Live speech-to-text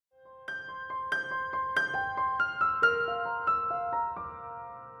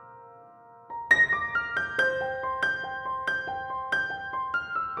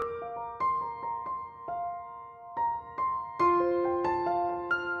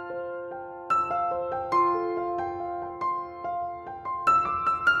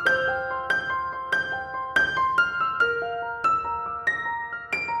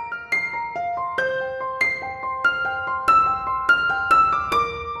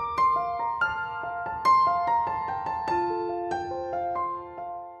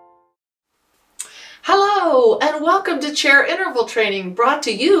Hello and welcome to Chair Interval Training, brought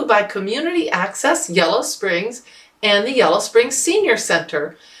to you by Community Access Yellow Springs and the Yellow Springs Senior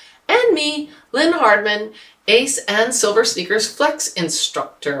Center, and me, Lynn Hardman, ACE and Silver Sneakers Flex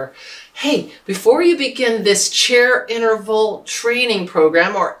Instructor. Hey, before you begin this chair interval training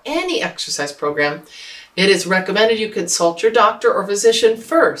program or any exercise program, it is recommended you consult your doctor or physician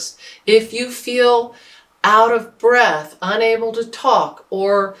first. If you feel out of breath, unable to talk,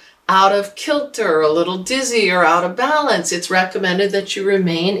 or out of kilter, a little dizzy or out of balance, it's recommended that you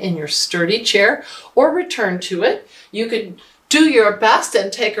remain in your sturdy chair or return to it. You can do your best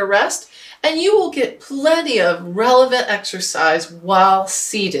and take a rest, and you will get plenty of relevant exercise while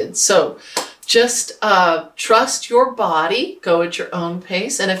seated. So just trust your body, go at your own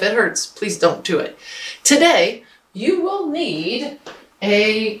pace, and if it hurts, please don't do it. Today, you will need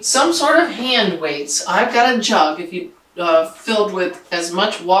some sort of hand weights. I've got a jug if you filled with as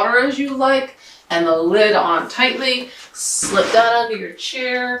much water as you like, and the lid on tightly. Slip that under your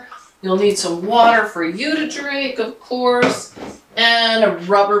chair. You'll need some water for you to drink, of course, and a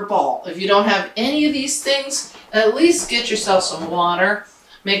rubber ball. If you don't have any of these things, at least get yourself some water.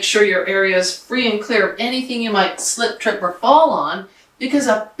 Make sure your area is free and clear of anything you might slip, trip, or fall on, because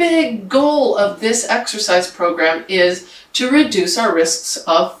a big goal of this exercise program is to reduce our risks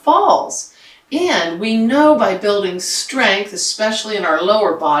of falls. And we know by building strength, especially in our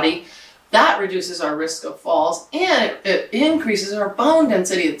lower body, that reduces our risk of falls, and it increases our bone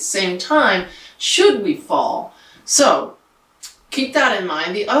density at the same time should we fall. So keep that in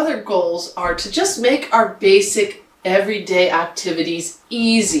mind. The other goals are to just make our basic everyday activities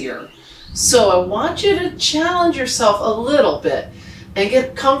easier. So I want you to challenge yourself a little bit and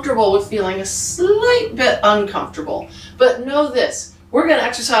get comfortable with feeling a slight bit uncomfortable. But know this. We're going to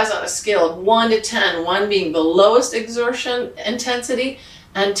exercise on a scale of 1 to 10, 1 being the lowest exertion intensity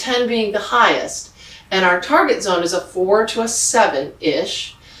and 10 being the highest. And our target zone is a 4 to a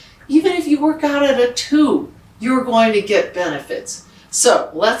 7-ish. Even if you work out at a 2, you're going to get benefits. So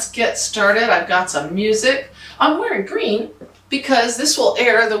let's get started. I've got some music. I'm wearing green because this will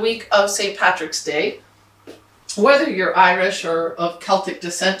air the week of St. Patrick's Day. Whether you're Irish or of Celtic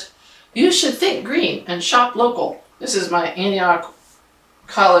descent, you should think green and shop local. This is my Antioch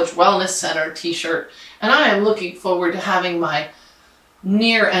College Wellness Center t-shirt, and I am looking forward to having my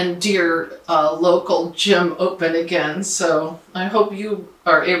near and dear local gym open again, so I hope you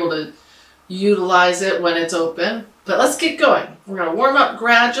are able to utilize it when it's open. But let's get going. We're going to warm up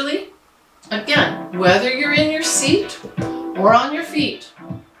gradually. Again, whether you're in your seat or on your feet,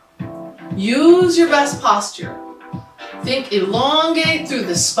 use your best posture. Think elongate through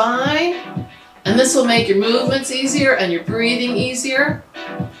the spine, and this will make your movements easier and your breathing easier.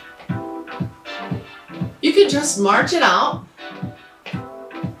 You can just march it out.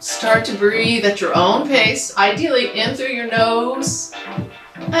 Start to breathe at your own pace, ideally in through your nose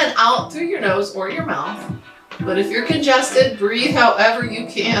and out through your nose or your mouth. But if you're congested, breathe however you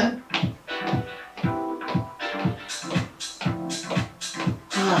can.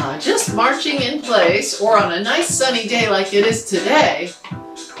 Just marching in place, or on a nice sunny day like it is today,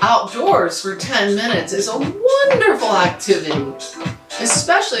 outdoors for 10 minutes is a wonderful activity,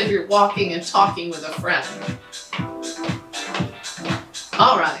 especially if you're walking and talking with a friend.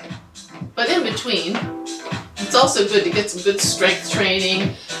 All right, but in between, it's also good to get some good strength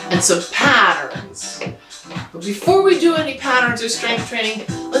training and some patterns. But before we do any patterns or strength training,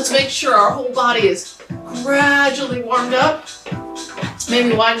 let's make sure our whole body is gradually warmed up.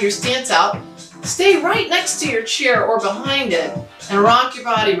 Maybe widen your stance out. Stay right next to your chair or behind it and rock your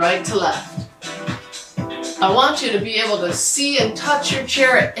body right to left. I want you to be able to see and touch your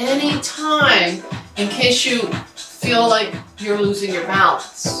chair at any time in case you feel like you're losing your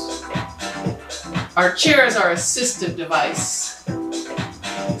balance. Our chair is our assistive device.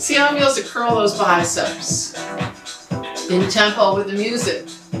 See how it feels to curl those biceps. In tempo with the music.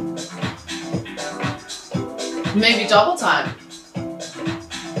 Maybe double time.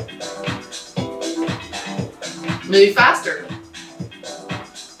 Maybe faster.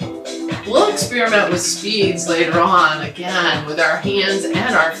 We'll experiment with speeds later on, again, with our hands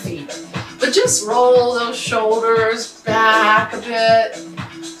and our feet. But just roll those shoulders back a bit.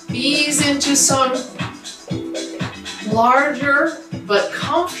 Ease into some larger but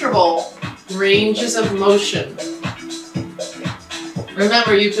comfortable ranges of motion.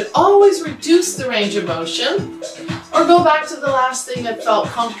 Remember, you could always reduce the range of motion or go back to the last thing that felt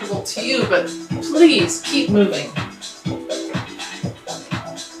comfortable to you, but please keep moving.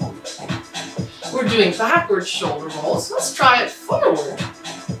 We're doing backward shoulder rolls. Let's try it forward.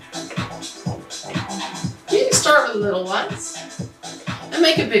 You can start with little ones and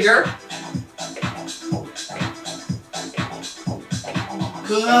make it bigger.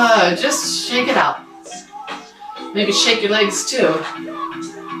 Good, just shake it out. Maybe shake your legs too.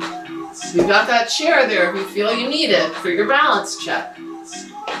 You've got that chair there if you feel you need it for your balance check.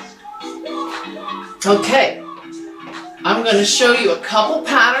 Okay, I'm going to show you a couple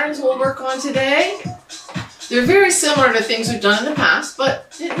patterns we'll work on today. They're very similar to things we've done in the past,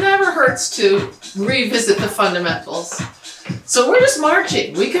 but it never hurts to revisit the fundamentals. So we're just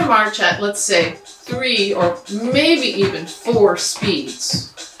marching. We can march at, let's say, 3 or maybe even 4 speeds.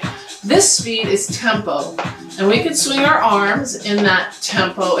 This speed is tempo, and we can swing our arms in that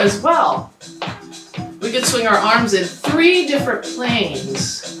tempo as well. We can swing our arms in 3 different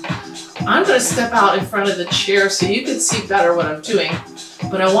planes. I'm going to step out in front of the chair so you can see better what I'm doing,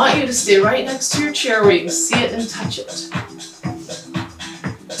 but I want you to stay right next to your chair where you can see it and touch it.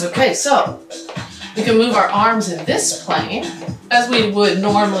 Okay, so we can move our arms in this plane as we would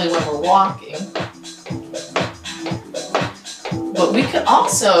normally when we're walking. But we could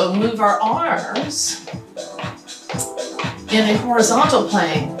also move our arms in a horizontal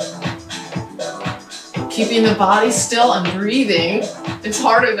plane. Keeping the body still and breathing. It's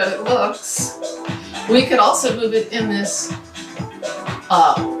harder than it looks. We could also move it in this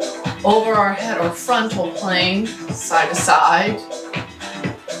over our head or frontal plane, side to side.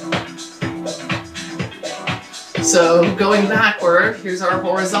 So going backward, here's our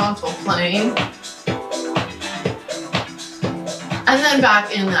horizontal plane. And then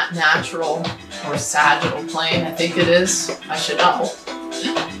back in that natural or sagittal plane, I think it is. I should know.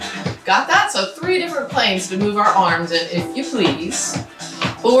 Got that? So 3 different planes to move our arms in, if you please.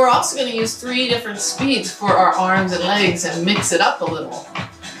 But we're also going to use 3 different speeds for our arms and legs and mix it up a little.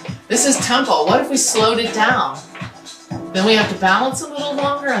 This is tempo. What if we slowed it down? Then we have to balance a little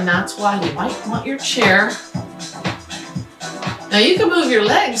longer, and that's why you might want your chair. Now you can move your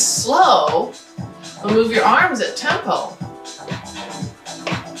legs slow, but move your arms at tempo.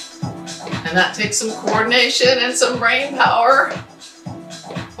 And that takes some coordination and some brain power.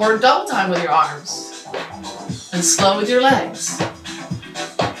 Or double time with your arms. And slow with your legs.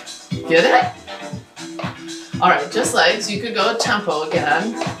 Get it? Alright, just legs. You could go at tempo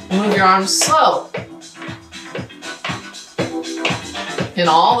again. Move your arms slow. In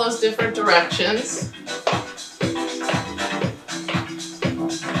all those different directions.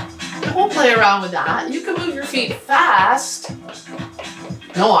 And we'll play around with that. You can move your feet fast.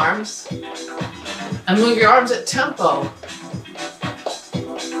 No arms. And move your arms at tempo.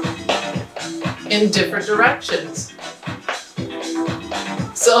 In different directions.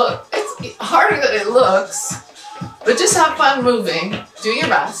 So it's harder than it looks, but just have fun moving. Do your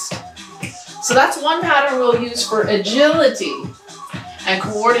best. So that's one pattern we'll use for agility and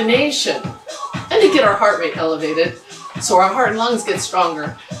coordination and to get our heart rate elevated so our heart and lungs get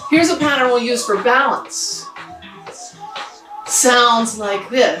stronger. Here's a pattern we'll use for balance. Sounds like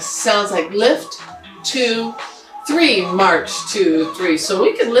this. Sounds like lift, 2, 3, march, 2, 3. So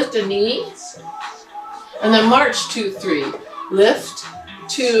we can lift a knee and then march, 2, 3. Lift,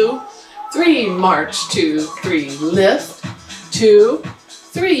 2, 3, march, 2, 3. Lift, 2,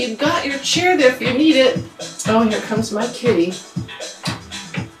 3. You've got your chair there if you need it. Oh, here comes my kitty.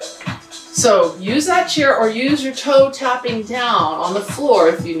 So use that chair or use your toe tapping down on the floor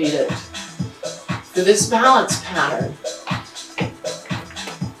if you need it for this balance pattern.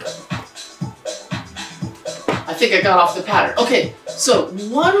 I think I got off the pattern. Okay, so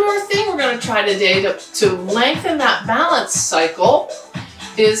one more thing we're going to try today to lengthen that balance cycle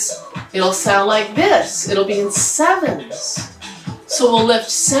is it'll sound like this. It'll be in 7s. So we'll lift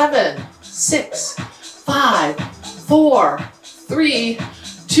 7, 6, 5, 4, 3,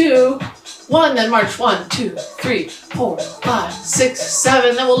 2, 1. Then march 1, 2, 3, 4, 5, 6,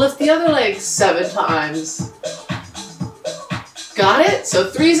 7. Then we'll lift the other leg 7 times. Got it?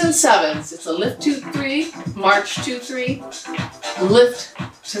 So 3s and 7s. It's a lift, 2, 3, march, 2, 3, lift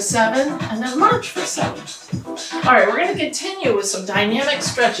to 7, and then march for 7. All right, we're going to continue with some dynamic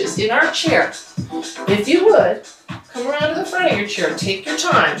stretches in our chair. If you would, come around to the front of your chair. Take your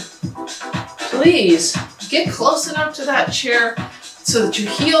time. Please get close enough to that chair so that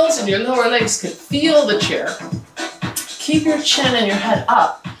your heels and your lower legs can feel the chair. Keep your chin and your head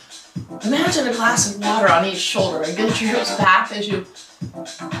up. Imagine a glass of water on each shoulder and get your hips back as you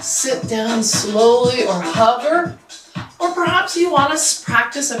sit down slowly or hover. Or perhaps you want to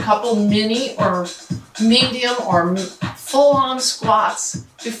practice a couple mini or medium or full-on squats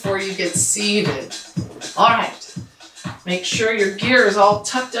before you get seated. All right, make sure your gear is all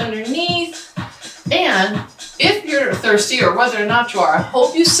tucked underneath. And if you're thirsty or whether or not you are, I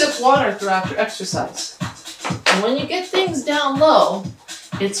hope you sip water throughout your exercise. And when you get things down low,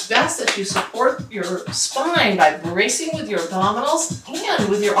 It's best that you support your spine by bracing with your abdominals and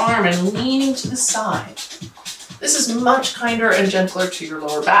with your arm and leaning to the side. This is much kinder and gentler to your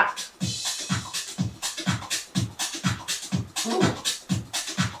lower back.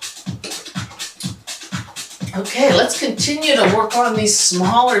 Okay, let's continue to work on these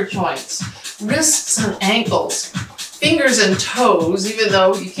smaller joints, wrists and ankles, fingers and toes, even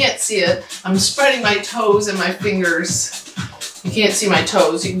though you can't see it. I'm spreading my toes and my fingers. You can't see my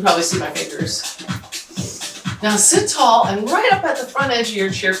toes, you can probably see my fingers. Now sit tall and right up at the front edge of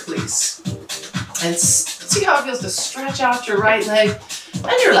your chair, please. And see how it feels to stretch out your right leg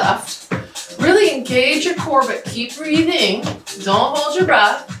and your left. Really engage your core, but keep breathing. Don't hold your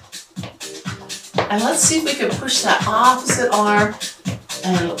breath. And let's see if we can push that opposite arm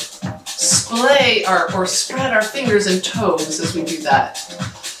and splay or spread our fingers and toes as we do that.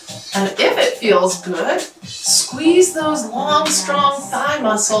 And if it feels good, squeeze those long, strong thigh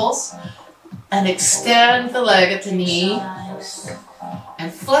muscles and extend the leg at the knee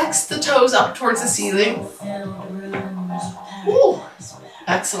and flex the toes up towards the ceiling. Ooh,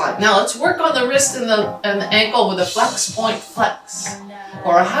 excellent. Now let's work on the wrist and the ankle with a flex point flex.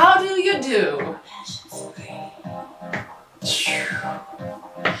 Or how do you do?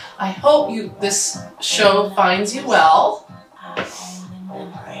 I hope this show finds you well.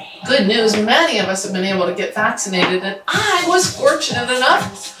 Good news, many of us have been able to get vaccinated, and I was fortunate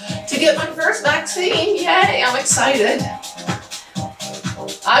enough to get my first vaccine. Yay, I'm excited.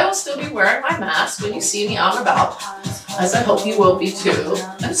 I will still be wearing my mask when you see me out and about, as I hope you will be too,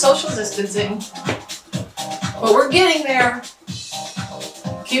 and social distancing. But we're getting there.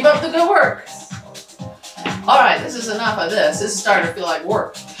 Keep up the good work. All right, this is enough of this. This is starting to feel like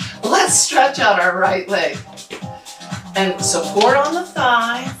work. Let's stretch out our right leg and support on the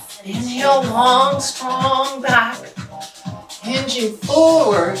thigh. Inhale, long, strong back. Hinging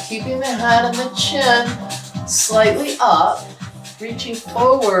forward, keeping the head and the chin slightly up. Reaching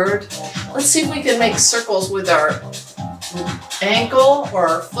forward. Let's see if we can make circles with our ankle or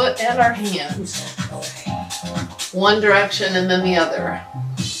our foot and our hand. One direction and then the other.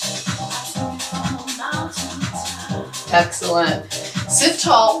 Excellent. Sit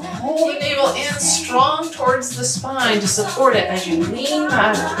tall, hold the navel in strong towards the spine to support it as you lean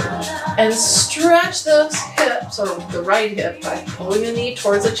back and stretch those hips, or the right hip, by pulling the knee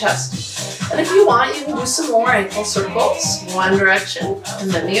towards the chest. And if you want, you can do some more ankle circles, one direction and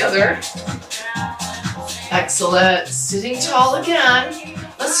then the other. Excellent. Sitting tall again.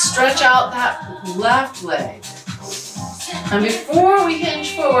 Let's stretch out that left leg. And before we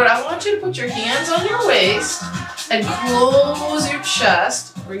hinge forward, I want you to put your hands on your waist and close your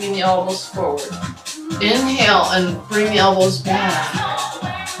chest, bringing the elbows forward. Inhale and bring the elbows back.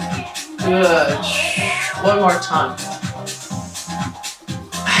 Good. One more time.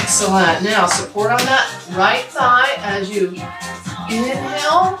 Excellent. Now support on that right thigh as you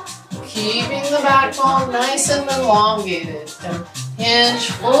inhale, keeping the backbone nice and elongated. And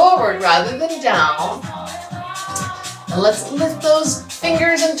hinge forward rather than down. And let's lift those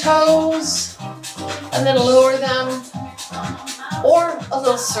fingers and toes and then lower them, or a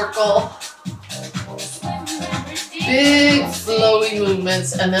little circle. Big flowy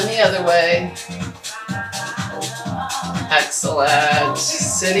movements, and then the other way. Excellent.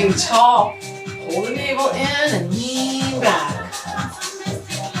 Sitting tall. Hold the navel in and lean back.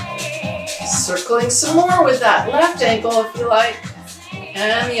 Circling some more with that left ankle if you like,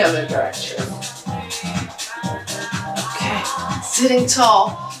 and the other direction. Okay, sitting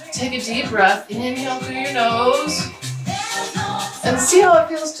tall. Take a deep breath. Inhale through your nose. And see how it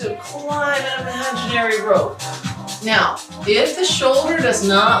feels to climb an imaginary rope. Now, if the shoulder does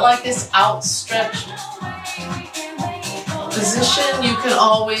not like this outstretched position, you can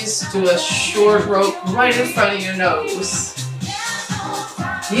always do a short rope right in front of your nose.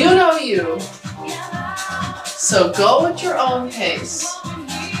 You know you. So go at your own pace.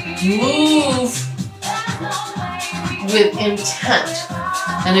 Move with intent.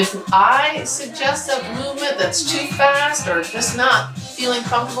 And if I suggest a movement that's too fast or just not feeling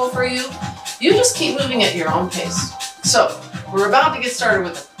comfortable for you, you just keep moving at your own pace. So we're about to get started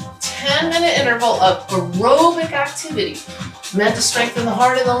with a 10-minute interval of aerobic activity meant to strengthen the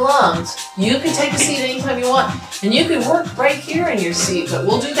heart and the lungs. You can take a seat anytime you want, and you can work right here in your seat, but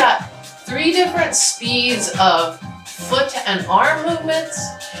we'll do that 3 different speeds of foot and arm movements,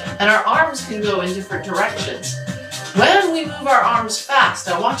 and our arms can go in different directions. When we move our arms fast,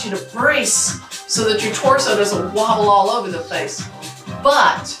 I want you to brace so that your torso doesn't wobble all over the place.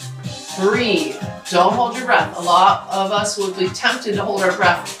 But breathe. Don't hold your breath. A lot of us would be tempted to hold our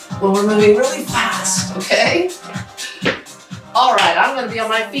breath when we're moving really fast, okay? All right, I'm going to be on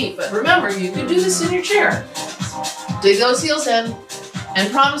my feet, but remember, you can do this in your chair. Dig those heels in,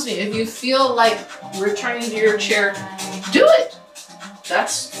 and promise me, if you feel like returning to your chair, do it.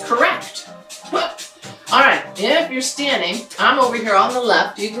 That's correct. All right, if you're standing, I'm over here on the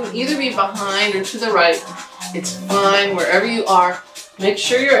left. You can either be behind or to the right. It's fine, wherever you are. Make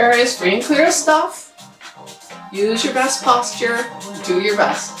sure your area is free and clear of stuff. Use your best posture, do your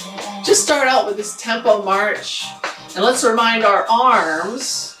best. Just start out with this tempo march, and let's remind our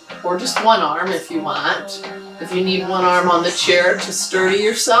arms, or just one arm if you want. If you need one arm on the chair to sturdy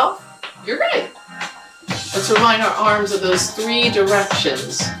yourself, you're great. Let's remind our arms of those 3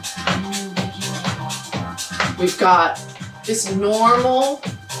 directions. We've got this normal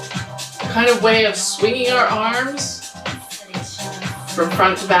kind of way of swinging our arms from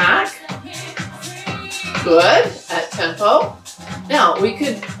front to back. Good, at tempo. Now, we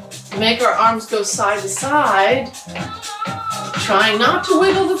could make our arms go side to side, trying not to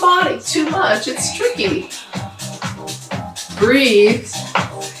wiggle the body too much. It's tricky. Breathe.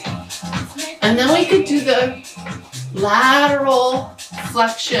 And then we could do the lateral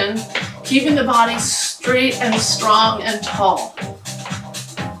flexion, keeping the body straight and strong and tall.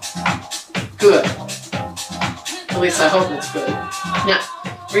 Good. At least I hope it's good. Now,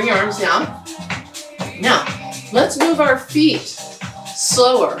 bring your arms down. Now, let's move our feet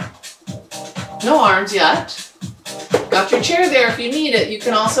slower. No arms yet. Got your chair there if you need it. You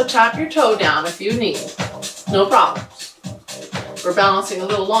can also tap your toe down if you need. No problems. We're balancing a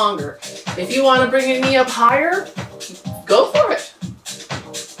little longer. If you want to bring your knee up higher, go for it.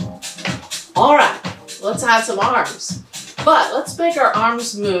 All right, let's add some arms. But let's make our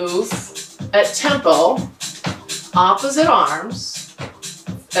arms move at tempo, opposite arms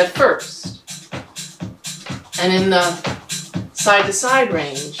at first. And in the side-to-side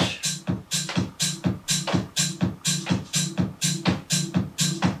range.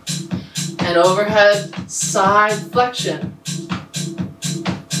 And overhead side flexion.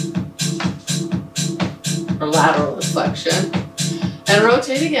 Or lateral flexion. And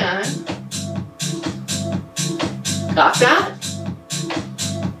rotate again. Got that?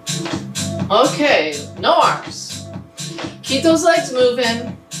 Okay, no arms. Keep those legs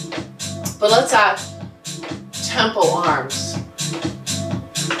moving, but let's add tempo arms.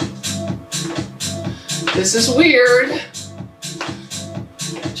 This is weird.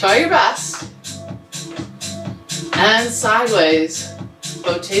 Try your best. And sideways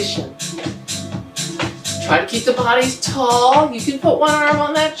rotation. Try to keep the body tall. You can put one arm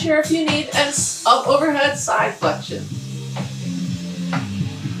on that chair if you need, and up overhead side flexion.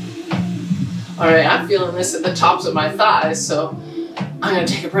 All right, I'm feeling this at the tops of my thighs, so I'm gonna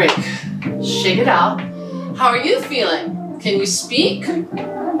take a break. Shake it out. How are you feeling? Can you speak?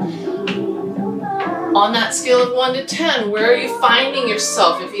 On that scale of 1 to 10, where are you finding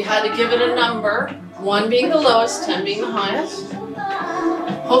yourself? If you had to give it a number, 1 being the lowest, 10 being the highest.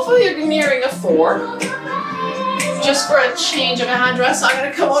 Hopefully you're nearing a 4. Just for a change of address, I'm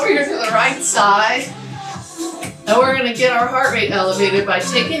going to come over here to the right side. And we're going to get our heart rate elevated by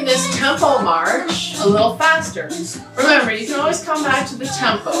taking this tempo march a little faster. Remember, you can always come back to the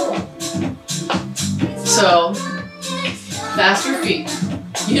tempo. So, fast your feet.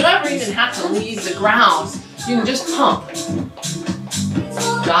 You never even have to leave the ground. You can just pump.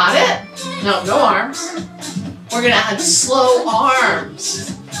 Got it? No, no arms. We're going to add slow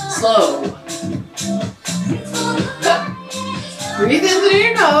arms. Slow. Breathe in through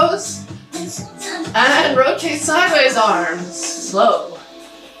your nose. And rotate sideways arms. Slow.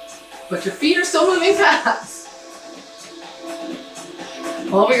 But your feet are still moving fast.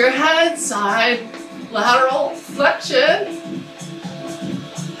 Over your head, side, lateral flexion.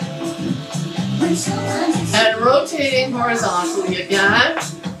 And rotating horizontally again.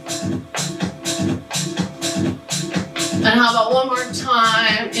 And how about one more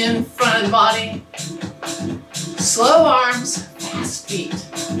time in front of the body. Slow arms, fast feet.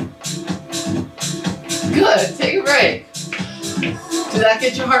 Good, take a break. Did that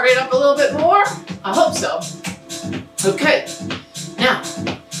get your heart rate up a little bit more? I hope so. Okay, now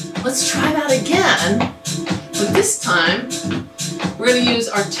let's try that again, but this time we're going to use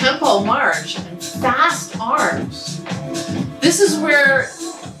our tempo march and fast arms. This is where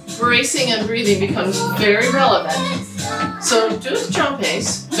bracing and breathing becomes very relevant. So do a jump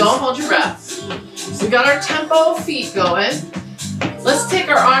pace, don't hold your breath. We got our tempo feet going. Let's take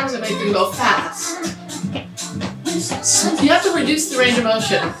our arms and make them go fast. So you have to reduce the range of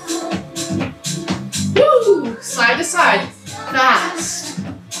motion. Woo! Side to side, fast.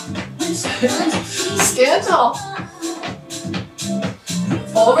 Stand tall.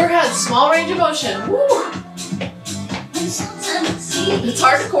 Overhead, small range of motion. Woo! It's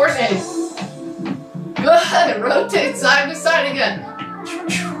hard to coordinate. Good. Rotate side to side again.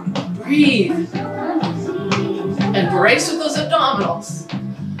 Breathe. And brace with those abdominals.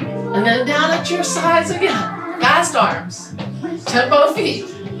 And then down at your sides again. Fast arms. Tempo feet.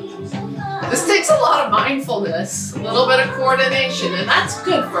 This takes a lot of mindfulness, a little bit of coordination, and that's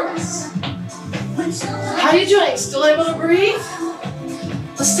good for us. How are you doing? Still able to breathe?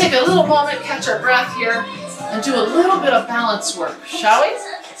 Let's take a little moment, catch our breath here, and do a little bit of balance work, shall we?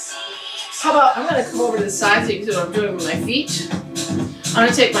 How about, I'm going to come over to the side so you can see what I'm doing with my feet. I'm going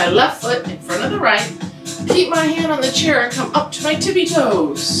to take my left foot in front of the right, keep my hand on the chair and come up to my tippy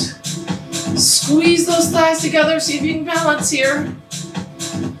toes. Squeeze those thighs together, see if you can balance here.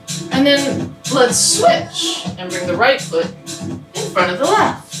 And then let's switch and bring the right foot in front of the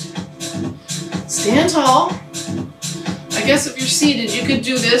left. Stand tall. I guess if you're seated, you could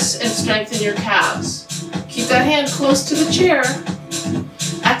do this and strengthen your calves. Keep that hand close to the chair.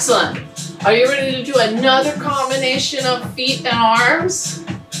 Excellent. Are you ready to do another combination of feet and arms?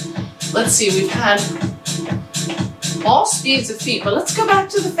 Let's see, we've had all speeds of feet, but let's go back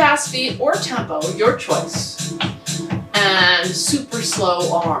to the fast feet or tempo, your choice. And super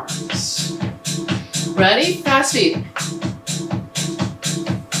slow arms. Ready? Fast feet.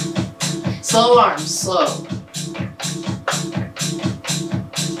 Slow arms, slow.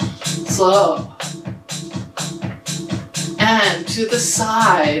 Slow. And to the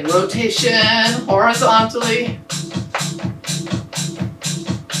side, rotation horizontally.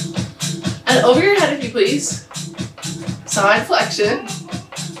 And over your head if you please. Side flexion.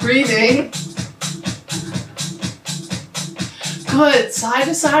 Breathing. Good, side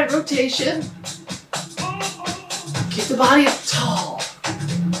to side rotation. Keep the body up tall.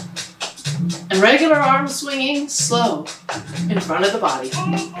 And regular arm swinging, slow, in front of the body.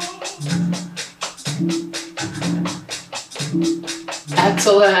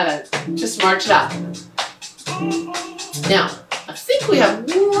 Excellent. Just march it out. Now, I think we have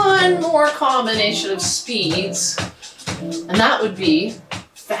one more combination of speeds, and that would be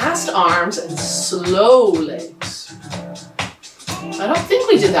fast arms and slow legs. I don't think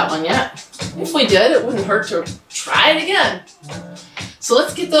we did that one yet. If we did, it wouldn't hurt to try it again. So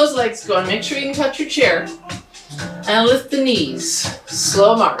let's get those legs going. Make sure you can touch your chair. And lift the knees.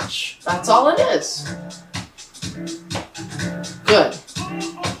 Slow march. That's all it is. Good.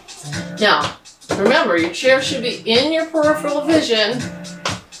 Now, remember, your chair should be in your peripheral vision.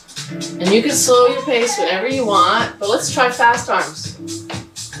 And you can slow your pace whenever you want. But let's try fast arms.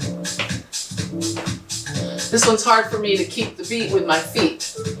 This one's hard for me to keep the beat with my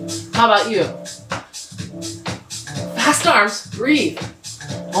feet. How about you? Fast arms, breathe.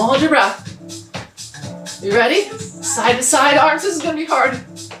 Hold your breath. You ready? Side to side arms, this is gonna be hard.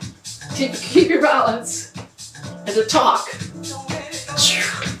 Keep your balance. And to talk.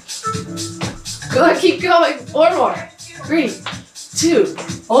 Good, keep going. One more. 3, 2,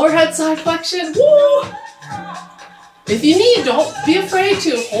 overhead side flexion. Woo! If you need, don't be afraid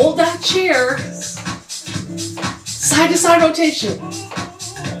to hold that chair. Side to side rotation.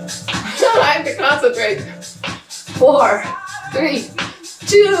 I have to concentrate. 4, 3,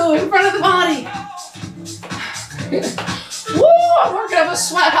 2, in front of the body. Woo, I'm working up a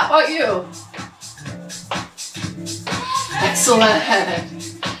sweat. How about you? Excellent.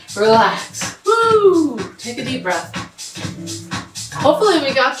 Relax. Woo, take a deep breath. Hopefully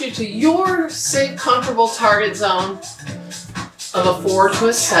we got you to your safe, comfortable target zone of a 4 to a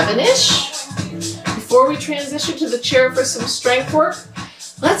 7-ish. Before we transition to the chair for some strength work,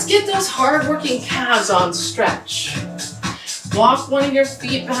 let's get those hard-working calves on stretch. Walk one of your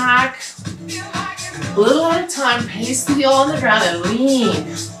feet back. A little at a time, pace the heel on the ground and lean.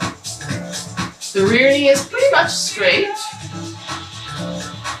 The rear knee is pretty much straight.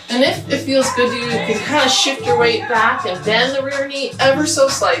 And if it feels good to you, you can kind of shift your weight back and bend the rear knee ever so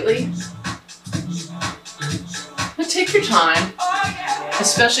slightly. But take your time,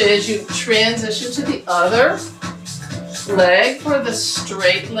 especially as you transition to the other leg for the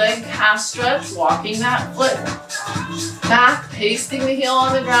straight leg calf stretch, walking that foot back, pasting the heel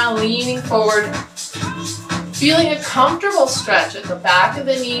on the ground, leaning forward, feeling a comfortable stretch at the back of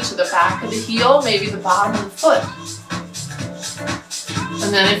the knee to the back of the heel, maybe the bottom of the foot.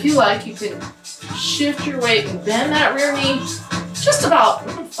 And then if you like, you can shift your weight and bend that rear knee just about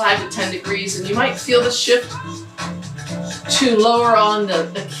 5 to 10 degrees, and you might feel the shift to lower on the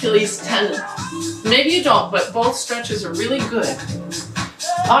Achilles tendon. Maybe you don't, but both stretches are really good.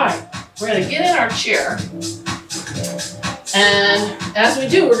 All right, we're gonna get in our chair. And as we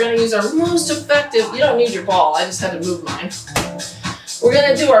do, we're gonna use our most effective, you don't need your ball, I just had to move mine. We're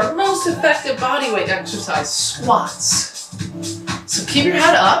gonna do our most effective body weight exercise, squats. So Keep your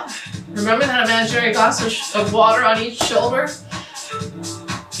head up. Remember that imaginary glass of water on each shoulder.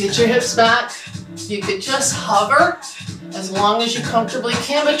 Get your hips back. You could just hover as long as you comfortably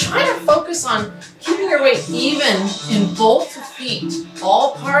can, but try to focus on keeping your weight even in both feet,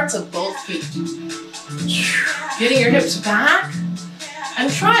 all parts of both feet. Getting your hips back,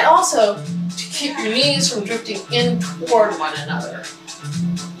 and try also to keep your knees from drifting in toward one another.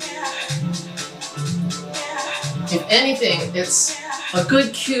 If anything, it's a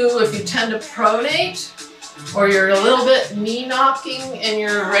good cue if you tend to pronate or you're a little bit knee knocking in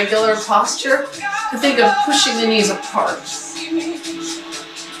your regular posture to think of pushing the knees apart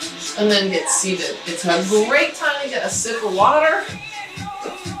and then get seated. It's a great time to get a sip of water.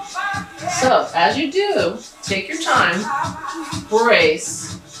 So as you do, take your time,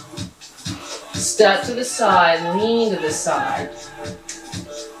 brace, step to the side, lean to the side.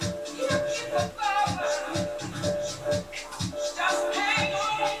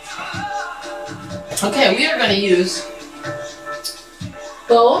 Okay, we are going to use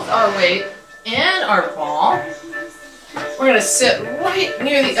both our weight and our ball. We're going to sit right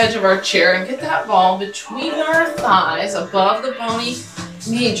near the edge of our chair and get that ball between our thighs above the bony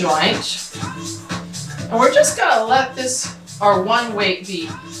knee joint. And we're just going to let this, our one weight, be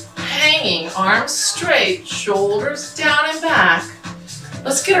hanging, arms straight, shoulders down and back.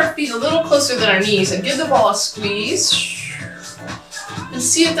 Let's get our feet a little closer than our knees and give the ball a squeeze and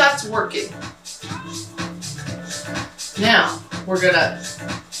see if that's working. Now, we're going to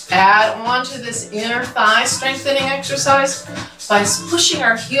add on to this inner thigh strengthening exercise by pushing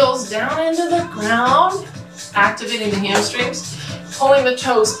our heels down into the ground, activating the hamstrings, pulling the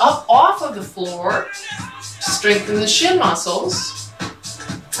toes up off of the floor to strengthen the shin muscles.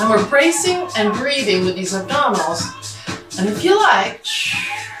 And we're bracing and breathing with these abdominals. And if you like,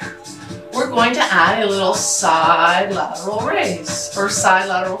 we're going to add a little side lateral raise, or side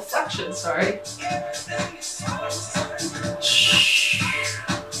lateral flexion, sorry.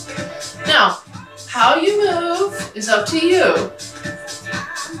 Now, how you move is up to you.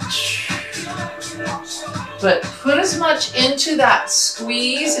 But put as much into that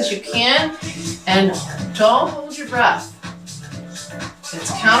squeeze as you can and don't hold your breath.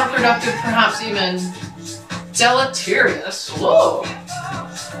 It's counterproductive, perhaps even deleterious. Whoa.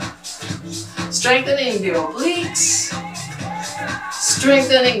 Strengthening the obliques,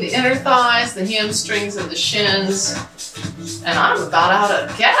 strengthening the inner thighs, the hamstrings, and the shins. And I'm about out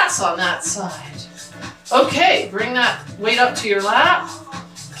of gas on that side. Okay, bring that weight up to your lap.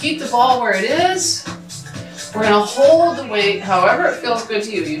 Keep the ball where it is. We're going to hold the weight however it feels good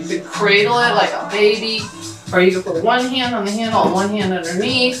to you. You could cradle it like a baby, or you could put one hand on the handle and one hand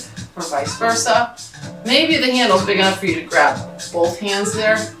underneath, or vice versa. Maybe the handle's big enough for you to grab both hands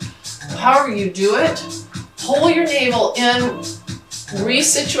there. However you do it, pull your navel in,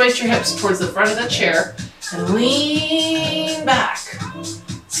 resituate your hips towards the front of the chair, and lean back.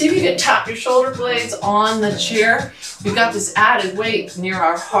 See if you can tap your shoulder blades on the chair. We've got this added weight near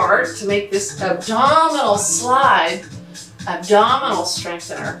our heart to make this abdominal slide, abdominal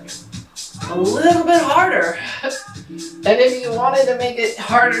strengthener, a little bit harder. And if you wanted to make it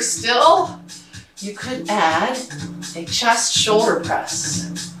harder still, you could add a chest shoulder press.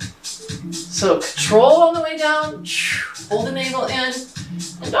 So control on the way down, hold the navel in,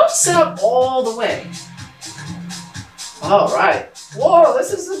 and don't sit up all the way. All right. Whoa,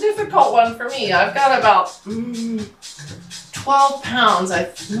 this is a difficult one for me. I've got about 12 pounds,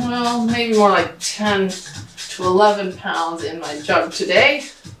 well, maybe more like 10 to 11 pounds in my jug today.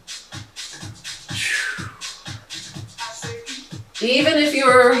 Even if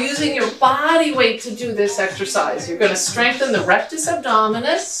you're using your body weight to do this exercise, you're going to strengthen the rectus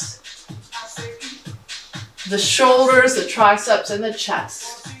abdominis, the shoulders, the triceps, and the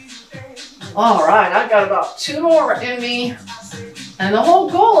chest. All right, I've got about 2 more in me. And the whole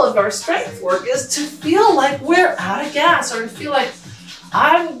goal of our strength work is to feel like we're out of gas, or to feel like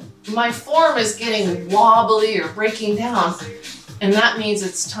my form is getting wobbly or breaking down. And that means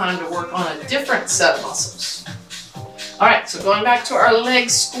it's time to work on a different set of muscles. All right, so going back to our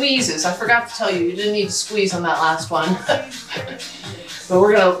leg squeezes. I forgot to tell you, you didn't need to squeeze on that last one. But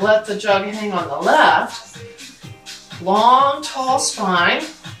we're gonna let the jug hang on the left. Long, tall spine.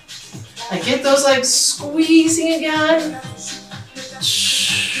 And get those legs squeezing again.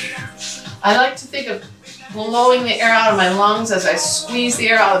 I like to think of blowing the air out of my lungs as I squeeze the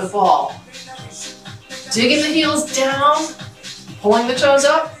air out of the ball. Digging the heels down, pulling the toes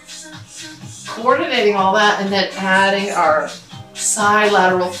up, coordinating all that, and then adding our side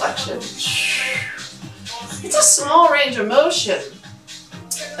lateral flexion. It's a small range of motion,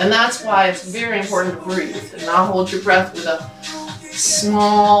 and that's why it's very important to breathe and not hold your breath with a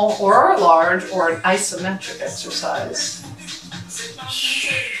small or a large or an isometric exercise.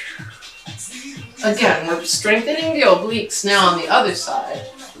 Again, we're strengthening the obliques now on the other side.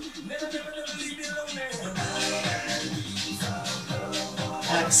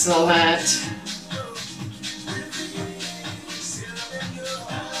 Excellent.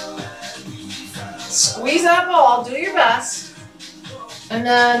 Squeeze that ball, do your best, and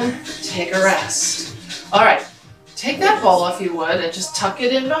then take a rest. All right, take that ball if you would and just tuck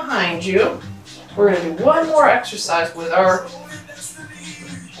it in behind you. We're gonna do one more exercise with our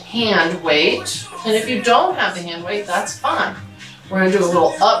hand weight. And if you don't have the hand weight, that's fine. We're gonna do a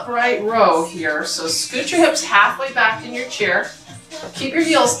little upright row here. So scoot your hips halfway back in your chair. Keep your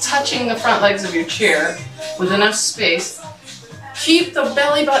heels touching the front legs of your chair with enough space. Keep the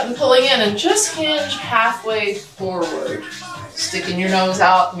belly button pulling in and just hinge halfway forward. Sticking your nose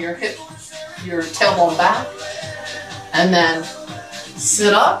out and your tailbone back. And then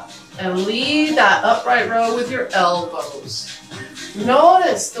sit up and lead that upright row with your elbows.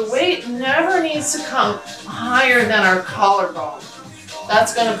 Notice the weight never needs to come higher than our collarbone.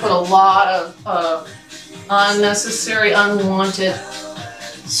 That's going to put a lot of unnecessary, unwanted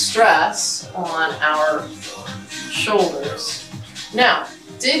stress on our shoulders. Now,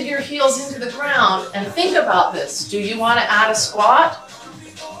 dig your heels into the ground and think about this. Do you want to add a squat?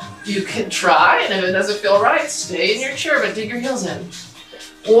 You can try, and if it doesn't feel right, stay in your chair, but dig your heels in.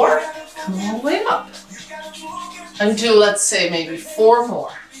 Or come all the way up. And do, let's say, maybe 4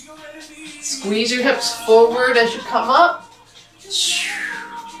 more. Squeeze your hips forward as you come up.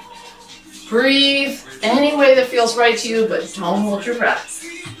 Breathe any way that feels right to you, but don't hold your breath.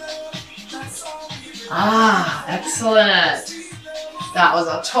 Ah, excellent. That was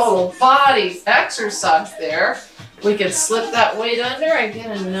a total body exercise there. We can slip that weight under and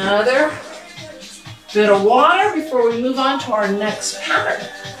get another bit of water before we move on to our next pattern.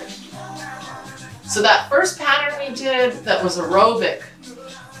 So that first pattern we did that was aerobic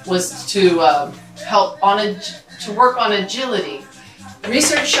was to work on agility.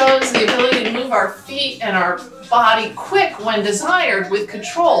 Research shows the ability to move our feet and our body quick when desired with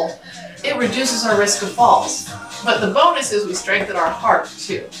control. It reduces our risk of falls. But the bonus is we strengthen our heart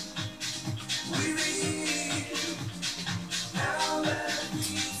too.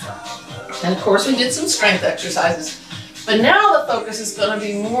 And of course we did some strength exercises. But now the focus is going to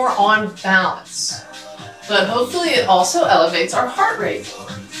be more on balance. But hopefully it also elevates our heart rate.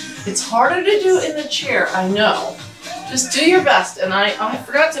 It's harder to do in the chair, I know. Just do your best. And I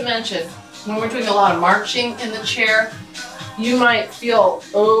forgot to mention, when we're doing a lot of marching in the chair, you might feel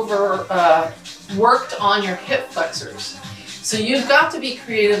worked on your hip flexors. So you've got to be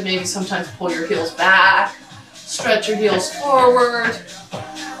creative, maybe sometimes pull your heels back, stretch your heels forward,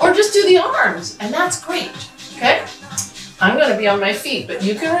 or just do the arms, and that's great, okay? I'm gonna be on my feet, but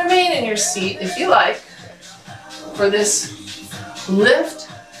you can remain in your seat if you like for this lift,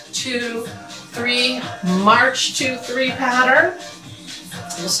 2, 3, march, 2, 3 pattern.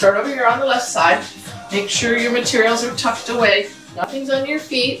 We'll start over here on the left side. Make sure your materials are tucked away. Nothing's under your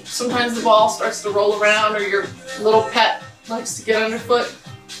feet. Sometimes the ball starts to roll around or your little pet likes to get underfoot.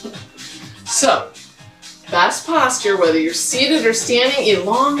 So, best posture, whether you're seated or standing,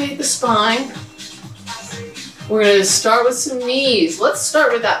 elongate the spine. We're going to start with some knees. Let's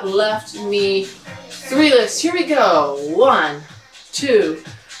start with that left knee. 3 lifts. Here we go. 1, 2,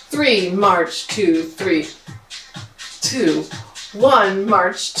 3. March, 2, 3. 2, 1.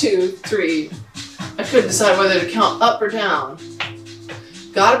 March, 2, 3. I couldn't decide whether to count up or down.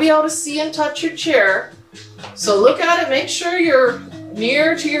 Got to be able to see and touch your chair. So look at it. Make sure you're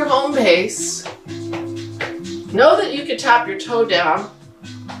near to your home base. Know that you can tap your toe down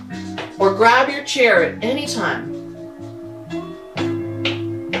or grab your chair at any time.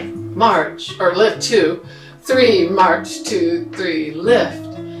 March, or lift, 2, 3, march, 2, 3,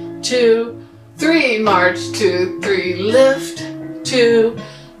 lift, 2, 3, march, 2, 3, lift, 2,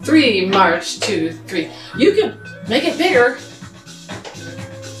 3, march, 2, 3. You can make it bigger.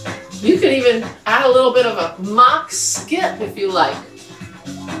 You could even add a little bit of a mock skip if you like.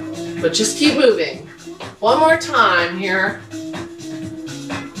 But just keep moving. One more time here.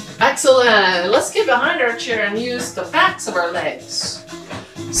 Excellent. Let's get behind our chair and use the backs of our legs.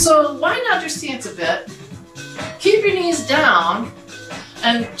 So wind out your stance a bit. Keep your knees down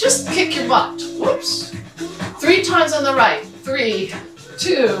and just kick your butt. Whoops. 3 times on the right. 3,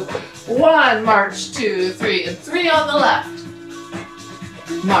 2, 1. March, 2, 3. And 3 on the left.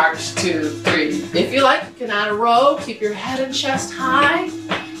 March, 2, 3. If you like, you can add a row. Keep your head and chest high.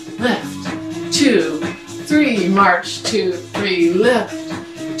 Lift. 2, 3. March, 2, 3.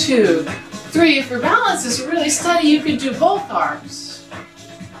 Lift. 2, 3. If your balance is really steady, you can do both arms.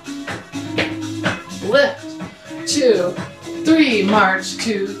 Lift. 2, 3, march,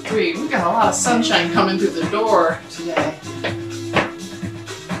 2, 3. We've got a lot of sunshine coming through the door today.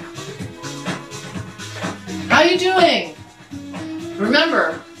 How you doing?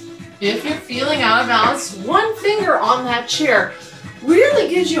 Remember, if you're feeling out of balance, one finger on that chair really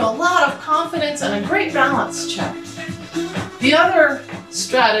gives you a lot of confidence and a great balance check. The other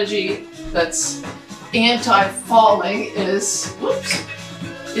strategy that's anti-falling is,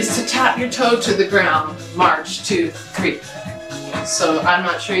 is to tap your toe to the ground. March, 2, 3. So I'm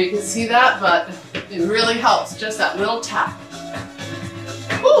not sure you can see that, but it really helps, just that little tap.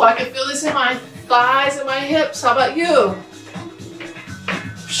 Ooh, I can feel this in my thighs and my hips. How about you?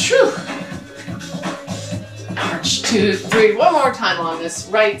 Shoo. March, 2, 3. One more time on this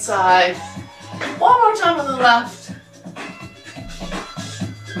right side. One more time on the left.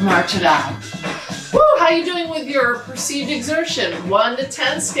 March it out. Woo, how you doing with your perceived exertion? 1 to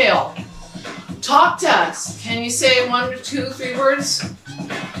 10 scale. Talk test. Can you say 1 to 2, 3 words?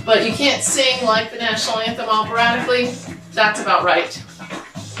 But you can't sing like the national anthem operatically? That's about right.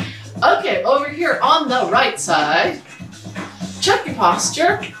 Okay, over here on the right side, check your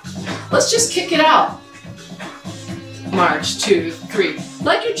posture. Let's just kick it out. March, 2, 3.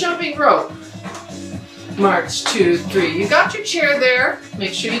 Like you're jumping rope. March, 2, 3. You got your chair there.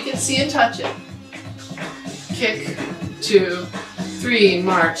 Make sure you can see and touch it. Kick, 2, 3.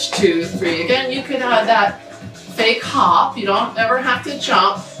 March, 2, 3. Again, you could add that fake hop. You don't ever have to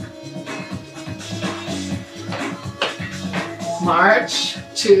jump. March,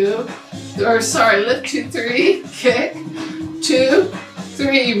 2, lift, 2, 3. Kick, 2,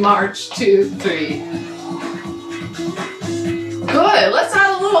 3. March, 2, 3. Good. Let's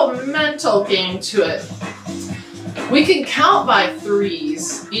add a little mental game to it. We can count by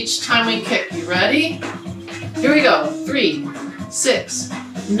 3s each time we kick. You ready? Here we go. 3, 6,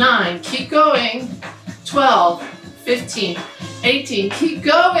 9. Keep going. 12, 15, 18. Keep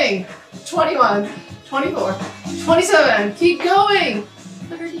going. 21, 24, 27. Keep going.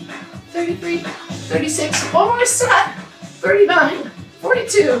 30, 33, 36. One more set. 39,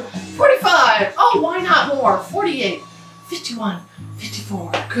 42, 45. Oh, why not more? 48, 51,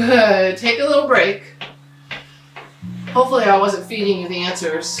 54. Good. Take a little break. Hopefully I wasn't feeding you the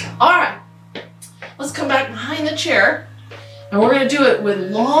answers. All right. Let's come back behind the chair. And we're going to do it with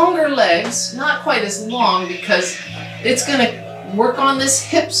longer legs. Not quite as long because it's going to work on this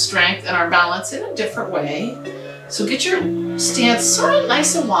hip strength and our balance in a different way. So get your stance sort of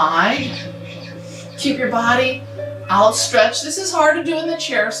nice and wide. Keep your body outstretched. This is hard to do in the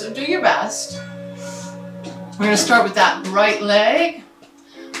chair, so do your best. We're going to start with that right leg.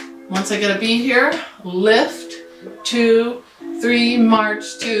 Once I get a beat here, lift, 2, 3,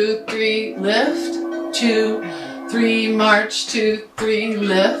 march, 2, 3, lift, 2, 3, march, 2, 3,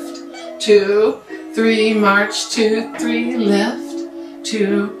 lift, 2, 3, march, 2, 3, lift,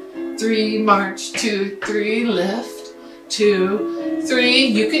 2, 3, march, 2, 3, lift, 2, 3.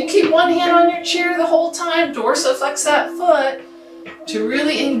 You can keep one hand on your chair the whole time, dorsiflex that foot to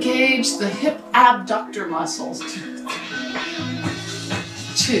really engage the hip abductor muscles.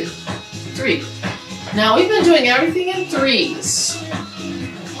 2, 3. Now we've been doing everything in 3s,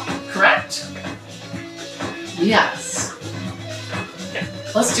 correct? Yes.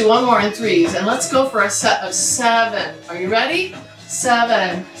 Let's do one more in 3s, and let's go for a set of 7. Are you ready?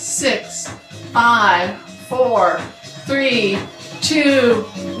 7, 6, 5, 4, 3, 2,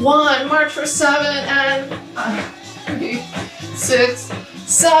 1. March for 7 and 3, 6,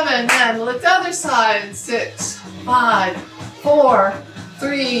 7. And look the other side. 6, 5, 4,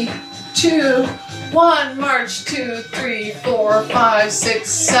 3, 2, 1. March, 2, 3, 4, 5, 6,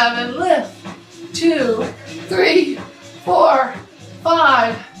 7. Lift. 2, 3, 4,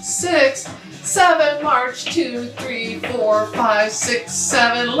 5, 6, 7. March, 2, 3, 4, 5, 6,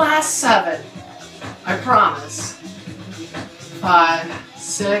 7. Last 7. I promise. 5,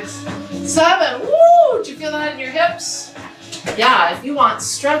 6, 7. Woo! Did you feel that in your hips? Yeah, if you want,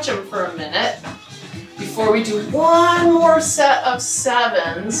 stretch them for a minute before we do one more set of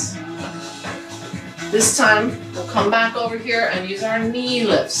 7s. This time, we'll come back over here and use our knee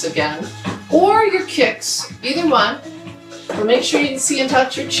lifts again, or your kicks, either one. But make sure you can see and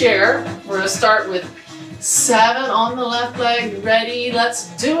touch your chair. We're going to start with 7 on the left leg. Ready?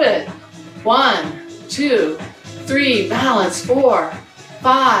 Let's do it. 1, 2, 3, balance. 4,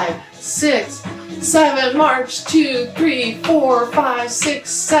 5, 6, 7. March. 2, 3, 4, 5, 6,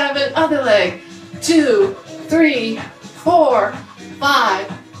 7. Other leg. 2, 3, 4,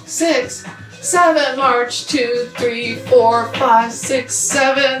 5, 6, 7. March. 2, 3, 4, 5, 6,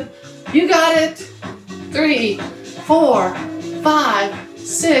 7. You got it. 3, 4, 5,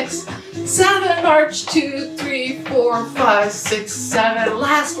 6, 7. March. 2, 3, 4, 5, 6, 7.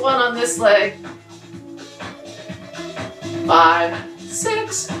 Last one on this leg. 5,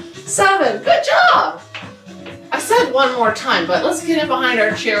 6, 7. Good job. I said one more time, but let's get in behind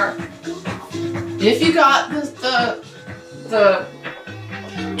our chair. If you got the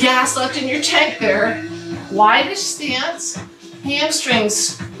gas left in your tank there, wideish stance,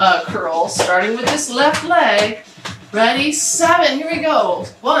 hamstrings curl, starting with this left leg. Ready? 7. Here we go.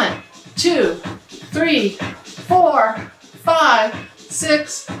 1, 2, 3, 4, 5,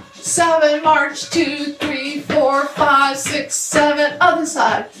 6, 7. March. 2, 3, 4, 5, 6, 7. Other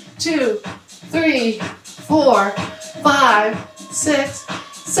side. 2, 3, 4, 5, 6,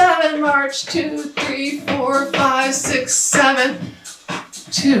 7. March. 2, 3, 4, 5, 6, 7.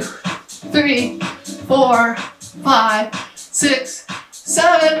 2, 3, 4, 5, 6,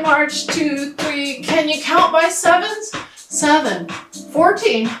 7. March. 2, 3. Can you count by sevens? 7,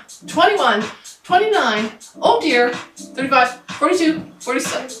 14, 21, 29. Oh dear. 35, 42,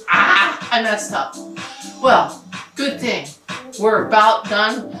 47. Ah, I messed up. Well, good thing. We're about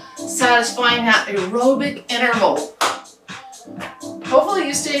done satisfying that aerobic interval. Hopefully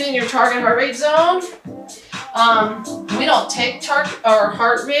you stayed in your target heart rate zone. We don't take our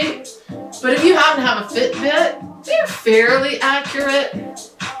heart rate, but if you happen to have a Fitbit, they're fairly accurate,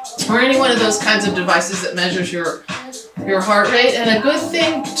 or any one of those kinds of devices that measures your heart rate. And a good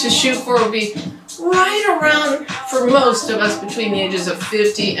thing to shoot for would be right around, for most of us, between the ages of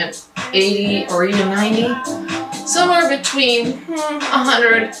 50 and 80 or even 90. Somewhere between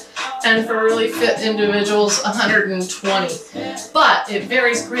 100 and, for really fit individuals, 120. But it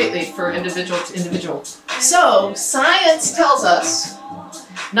varies greatly for individual to individual. So science tells us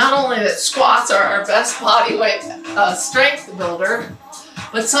not only that squats are our best body weight strength builder,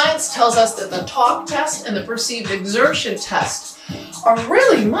 but science tells us that the talk test and the perceived exertion test are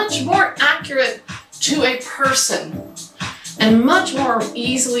really much more accurate to a person and much more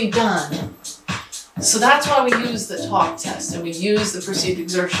easily done. So that's why we use the talk test and we use the perceived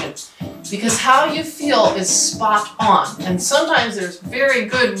exertion, because how you feel is spot on. And sometimes there's very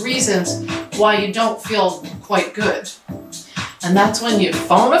good reasons why you don't feel quite good. And that's when you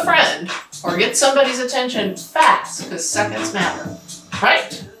phone a friend or get somebody's attention fast, because seconds matter.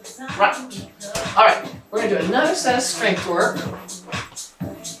 Right? Right. All right, we're going to do another set of strength work,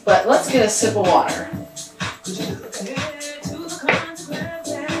 but let's get a sip of water.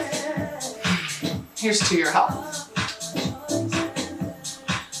 Here's to your health.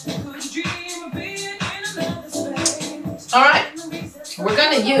 All right, we're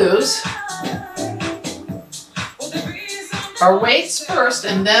going to use our weights first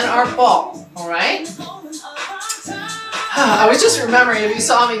and then our ball, all right? I was just remembering, if you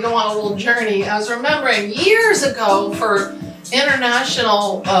saw me go on a little journey, I was remembering years ago for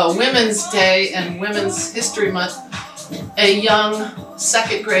International Women's Day and Women's History Month, a young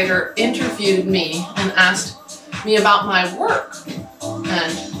second grader interviewed me and asked me about my work.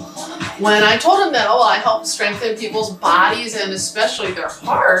 And when I told him that, oh, I help strengthen people's bodies and especially their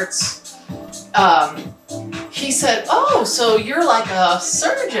hearts, he said, oh, so you're like a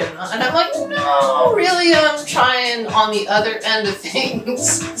surgeon. And I'm like, no, really, I'm trying on the other end of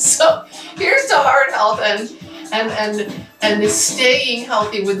things. So here's to heart health and staying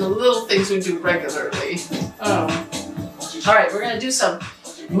healthy with the little things we do regularly. All right, we're going to do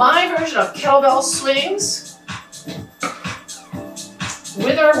my version of kettlebell swings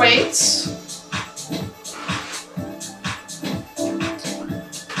with our weights.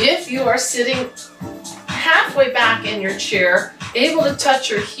 If you are sitting halfway back in your chair, able to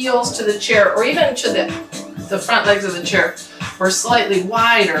touch your heels to the chair or even to the front legs of the chair or slightly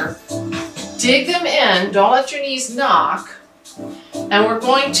wider, dig them in, don't let your knees knock, and we're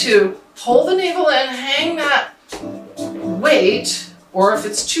going to pull the navel in, hang that weight, or if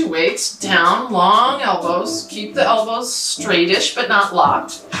it's two weights, down, long elbows, keep the elbows straightish but not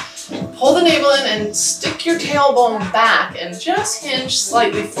locked. Pull the navel in and stick your tailbone back and just hinge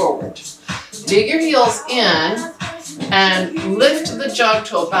slightly forward. Dig your heels in and lift the jug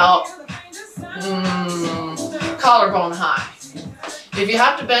to about collarbone high. If you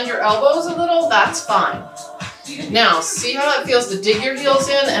have to bend your elbows a little, that's fine. Now, see how it feels to dig your heels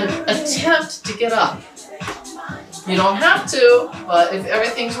in and attempt to get up. You don't have to, but if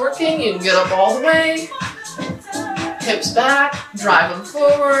everything's working, you can get up all the way. Hips back, drive them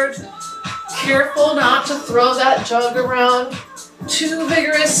forward. Careful not to throw that jug around too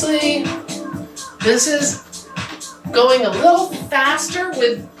vigorously. This is going a little faster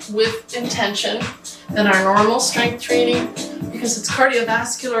with intention than our normal strength training, because it's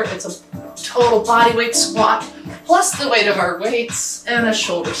cardiovascular. It's a total body weight squat, plus the weight of our weights and a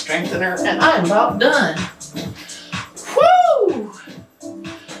shoulder strengthener, and I'm about done. Woo!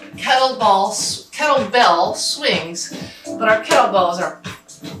 Kettlebell swings, but our kettlebell is our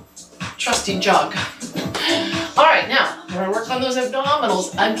trusty jug. All right, now we're gonna work on those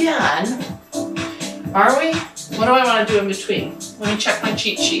abdominals again. Are we? What do I want to do in between? Let me check my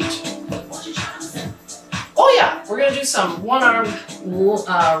cheat sheet. Oh yeah, we're gonna do some one-arm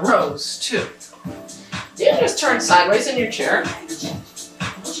rows too. You can just turn sideways in your chair.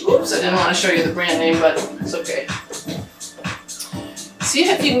 Oops, I didn't want to show you the brand name, but it's okay. See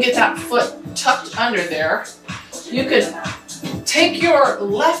if you can get that foot tucked under there. You could take your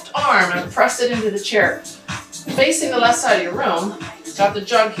left arm and press it into the chair, facing the left side of your room. Got the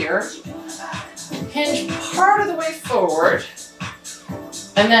jug here. Hinge part of the way forward,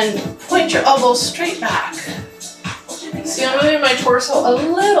 and then point your elbows straight back. See, I'm moving my torso a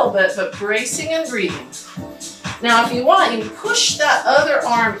little bit, but bracing and breathing. Now, if you want, you can push that other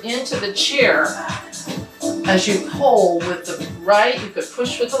arm into the chair as you pull with the right. You could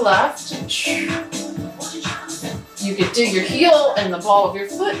push with the left. You could dig your heel and the ball of your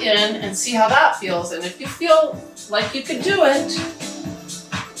foot in and see how that feels. And if you feel like you could do it,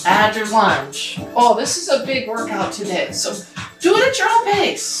 add your lunge. Oh, this is a big workout today, so do it at your own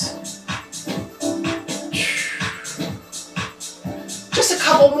pace. Just a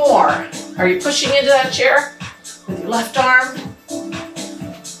couple more. Are you pushing into that chair with your left arm?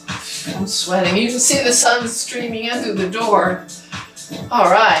 I'm sweating. You can see the sun streaming in through the door. All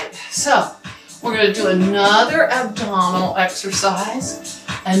right, so we're going to do another abdominal exercise,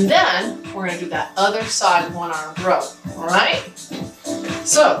 and then we're going to do that other side one-arm row. All right?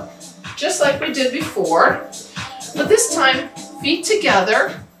 So, just like we did before, but this time, feet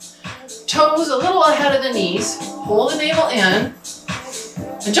together, toes a little ahead of the knees, hold the navel in,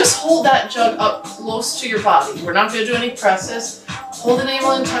 and just hold that jug up close to your body. We're not going to do any presses. Hold the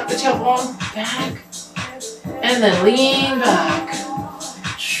navel in, tuck the tailbone back, and then lean back.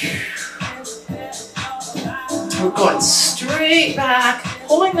 We're going straight back,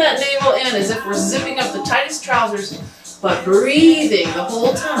 pulling that navel in as if we're zipping up the tightest trousers, but breathing the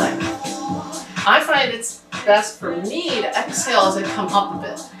whole time. I find it's best for me to exhale as I come up a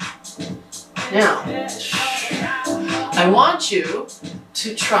bit. Now, I want you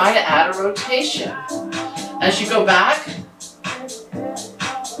to try to add a rotation. As you go back,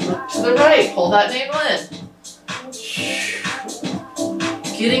 look to the right, pull that navel in.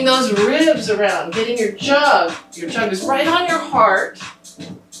 Getting those ribs around, getting your jug. Your jug is right on your heart,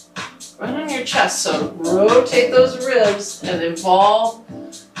 right on your chest. So rotate those ribs and involve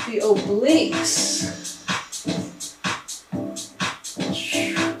the obliques.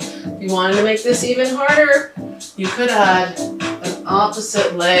 If you wanted to make this even harder, you could add an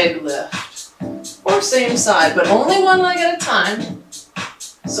opposite leg lift or same side, but only one leg at a time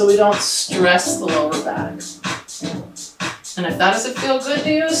so we don't stress the lower back. And if that doesn't feel good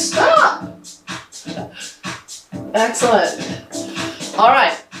to you, stop. Excellent. All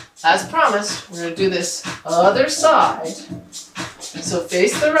right, as promised, we're going to do this other side. So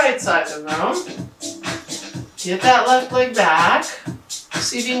face the right side of the room. Get that left leg back.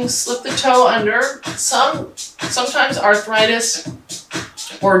 See if you can slip the toe under. Sometimes arthritis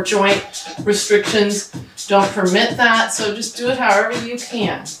or joint restrictions don't permit that, so just do it however you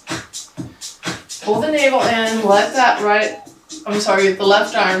can. Pull the navel in, let that the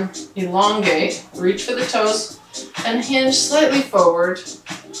left arm elongate, reach for the toes, and hinge slightly forward.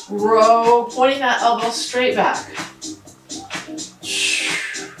 Row, pointing that elbow straight back.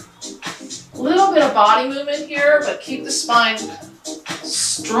 A little bit of body movement here, but keep the spine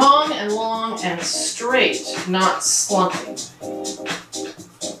strong and long and straight, not slumping.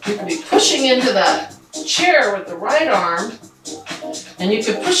 You can be pushing into that chair with the right arm, and you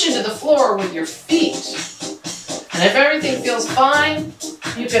can push into the floor with your feet. And if everything feels fine,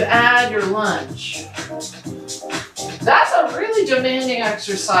 you could add your lunge. That's a really demanding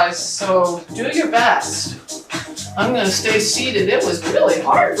exercise, so do your best. I'm going to stay seated. It was really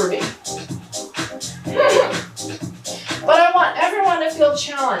hard for me. But I want everyone to feel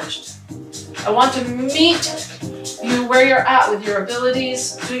challenged. I want to meet you where you're at with your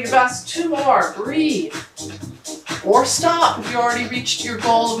abilities. Do your best. 2 more. Breathe. Or stop if you already reached your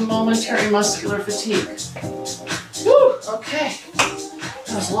goal of momentary muscular fatigue. Whew, okay.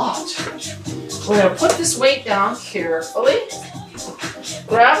 That was a lot. We're going to put this weight down carefully.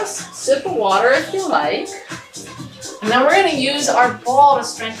 Grab a sip of water if you like. And then we're going to use our ball to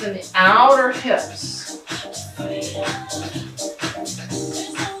strengthen the outer hips.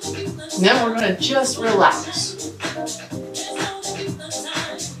 And then we're going to just relax.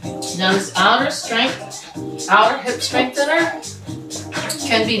 Now this outer hip strengthener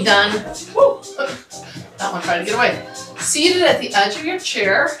can be done, that one tried to get away, seated at the edge of your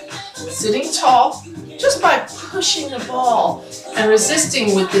chair, sitting tall, just by pushing the ball and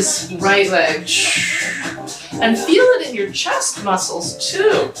resisting with this right leg. And feel it in your chest muscles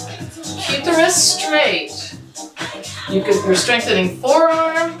too. Keep the wrists straight. You're strengthening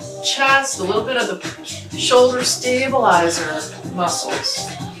forearm, chest, a little bit of the shoulder stabilizer muscles.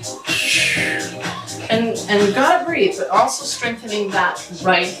 And you gotta breathe, but also strengthening that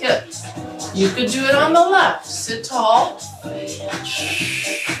right hip. You could do it on the left. Sit tall.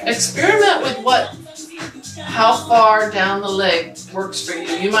 Experiment with how far down the leg works for you.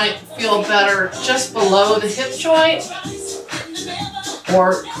 You might feel better just below the hip joint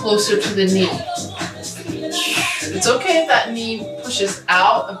or closer to the knee. It's okay if that knee pushes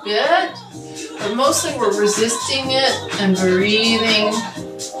out a bit, but mostly we're resisting it and breathing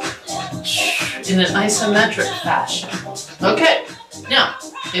in an isometric fashion. Okay, now,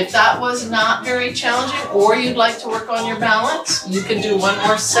 if that was not very challenging or you'd like to work on your balance, you can do one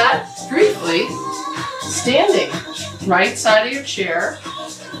more set briefly, standing right side of your chair,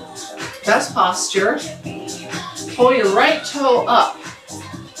 best posture, pull your right toe up.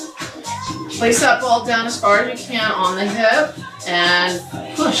 Place that ball down as far as you can on the hip and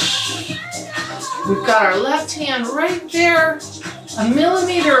push. We've got our left hand right there, a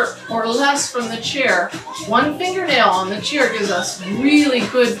millimeter or less from the chair. One fingernail on the chair gives us really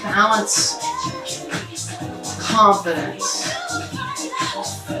good balance, confidence.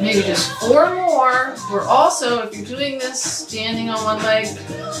 Maybe just 4 more. We're also, if you're doing this standing on one leg,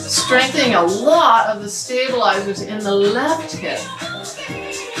 strengthening a lot of the stabilizers in the left hip.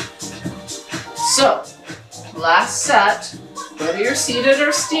 So, last set, whether you're seated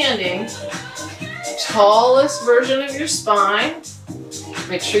or standing, tallest version of your spine.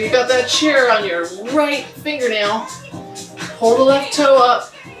 Make sure you got that chair on your right fingernail. Pull the left toe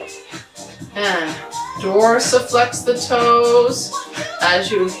up and dorsiflex the toes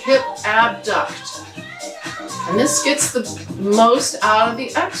as you hip abduct. And this gets the most out of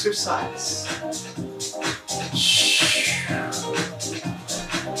the exercise.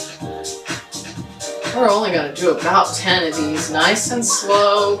 We're only going to do about 10 of these, nice and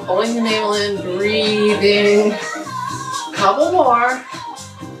slow, pulling the navel in, breathing. Couple more.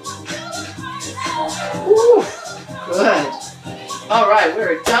 Woo, good. All right,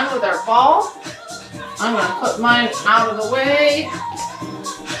 we're done with our ball. I'm going to put mine out of the way.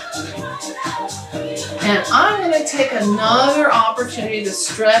 And I'm going to take another opportunity to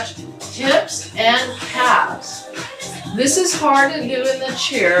stretch hips and calves. This is hard to do in the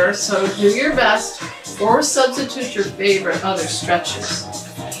chair, so do your best or substitute your favorite other stretches.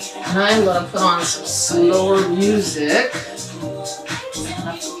 And I'm going to put on some slower music.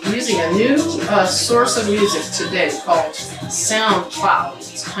 I'm using a new source of music today called SoundCloud.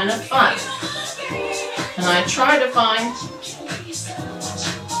 It's kind of fun. And I tried to find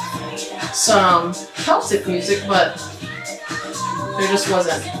some Celtic music, but there just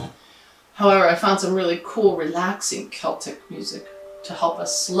wasn't. However, I found some really cool, relaxing Celtic music to help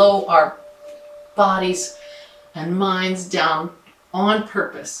us slow our bodies and minds down on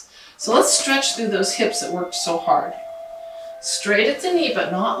purpose. So let's stretch through those hips that worked so hard. Straight at the knee,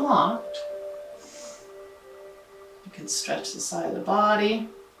 but not locked. You can stretch the side of the body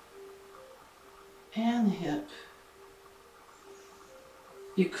and the hip.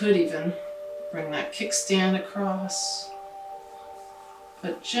 You could even bring that kickstand across.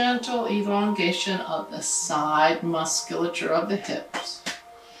 But gentle elongation of the side musculature of the hips.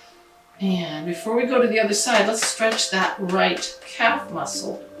 And before we go to the other side, let's stretch that right calf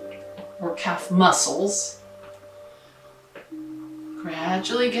muscle, or calf muscles.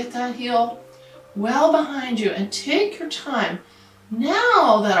 Gradually get that heel well behind you and take your time.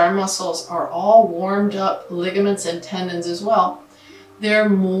 Now that our muscles are all warmed up, ligaments and tendons as well, they're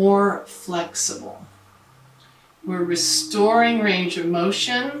more flexible. We're restoring range of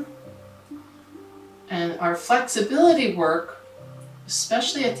motion, and our flexibility work,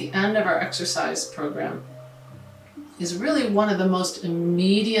 especially at the end of our exercise program, is really one of the most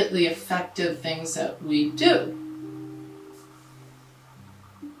immediately effective things that we do.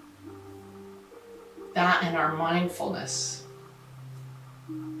 That and our mindfulness.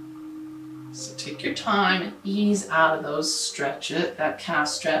 So take your time and ease out of those stretches, that calf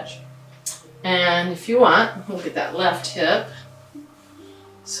stretch. And if you want, look at that left hip.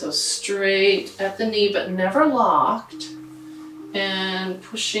 So straight at the knee, but never locked. And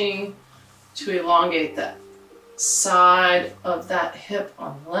pushing to elongate that side of that hip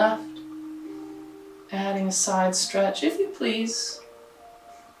on the left. Adding a side stretch, if you please.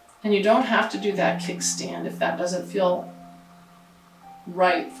 And you don't have to do that kickstand if that doesn't feel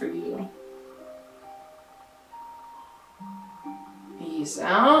right for you. Ease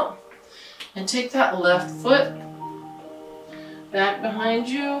out and take that left foot back behind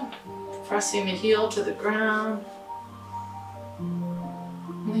you, pressing the heel to the ground,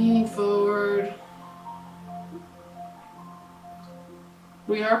 leaning forward.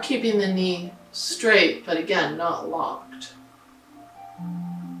 We are keeping the knee straight, but again, not locked.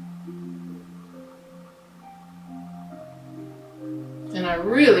 And I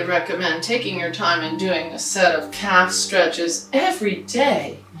really recommend taking your time and doing a set of calf stretches every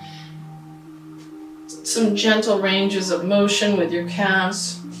day. Some gentle ranges of motion with your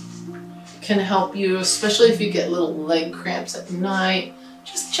calves can help you, especially if you get little leg cramps at night.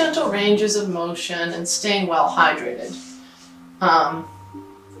 Just gentle ranges of motion and staying well hydrated.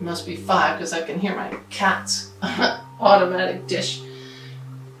 It must be 5 because I can hear my cat's automatic dish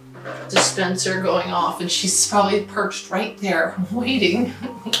dispenser going off, and she's probably perched right there waiting.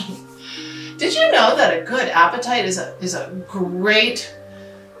 Did you know that a good appetite is a great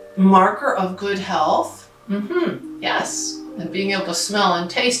marker of good health? Yes, and being able to smell and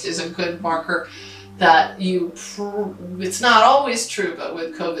taste is a good marker that it's not always true, but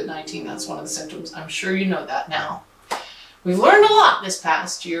with COVID-19, that's one of the symptoms. I'm sure you know that now. We've learned a lot this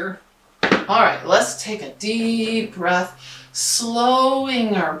past year. All right, let's take a deep breath,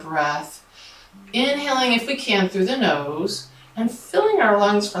 slowing our breath, inhaling if we can through the nose, and filling our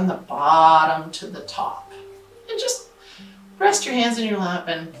lungs from the bottom to the top. And just rest your hands in your lap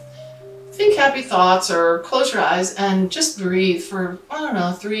and think happy thoughts or close your eyes and just breathe for, I don't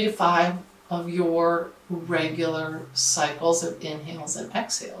know, 3 to 5 of your regular cycles of inhales and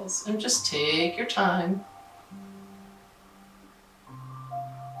exhales. And just take your time.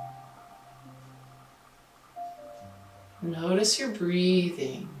 Notice your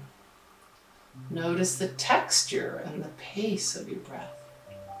breathing. Notice the texture and the pace of your breath.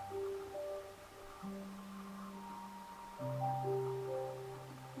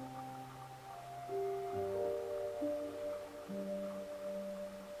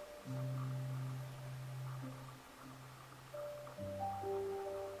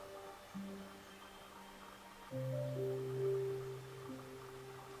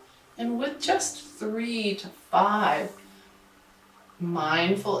 And with just 3 to 5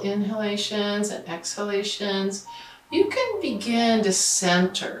 mindful inhalations and exhalations, you can begin to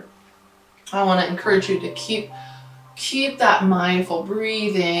center. I want to encourage you to keep that mindful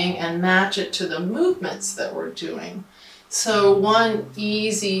breathing and match it to the movements that we're doing. So one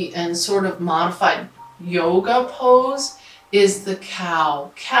easy and sort of modified yoga pose is the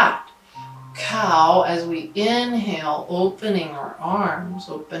cow cat. Cow, as we inhale, opening our arms,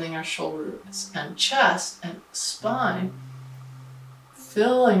 opening our shoulders and chest and spine,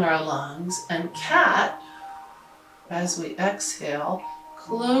 filling our lungs, and cat, as we exhale,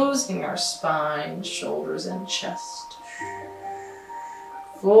 closing our spine, shoulders, and chest.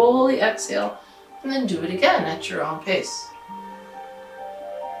 Fully exhale, and then do it again at your own pace.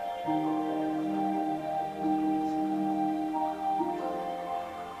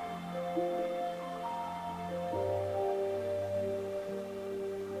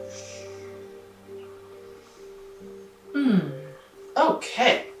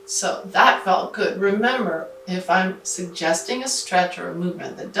 Okay, so that felt good. Remember, if I'm suggesting a stretch or a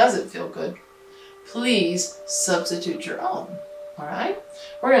movement that doesn't feel good, please substitute your own, all right?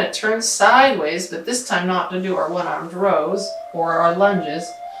 We're going to turn sideways, but this time not to do our one-armed rows or our lunges,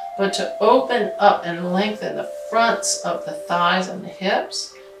 but to open up and lengthen the fronts of the thighs and the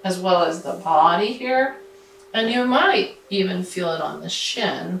hips, as well as the body here. And you might even feel it on the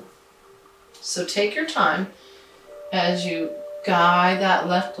shin. So take your time as you guide that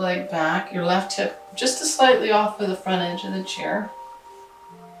left leg back, your left hip just slightly off of the front edge of the chair.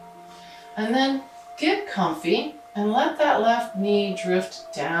 And then get comfy and let that left knee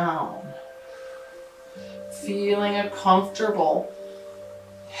drift down. Feeling a comfortable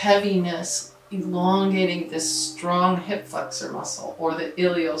heaviness, elongating this strong hip flexor muscle, or the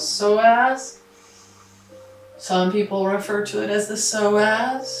iliopsoas. Some people refer to it as the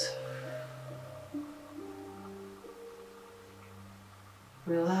psoas.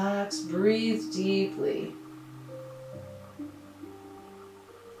 Relax, breathe deeply.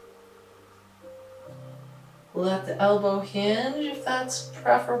 Let the elbow hinge if that's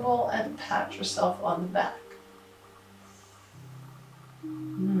preferable, and pat yourself on the back.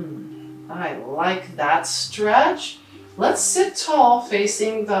 I like that stretch. Let's sit tall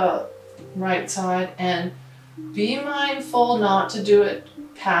facing the right side and be mindful not to do it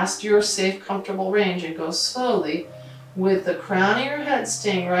past your safe, comfortable range, and go slowly with the crown of your head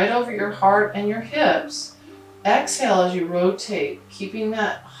staying right over your heart and your hips. Exhale as you rotate, keeping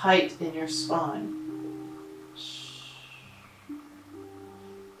that height in your spine.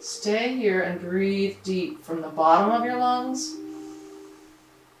 Stay here and breathe deep from the bottom of your lungs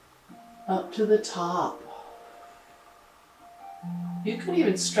up to the top. You could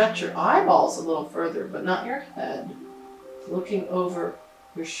even stretch your eyeballs a little further, but not your head, looking over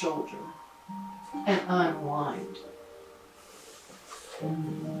your shoulder, and unwind.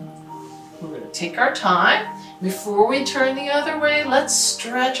 We're going to take our time. Before we turn the other way, let's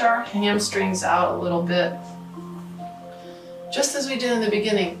stretch our hamstrings out a little bit, just as we did in the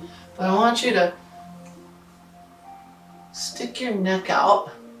beginning. But I want you to stick your neck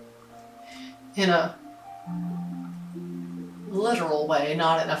out in a literal way,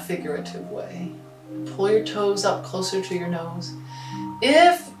 not in a figurative way. Pull your toes up closer to your nose.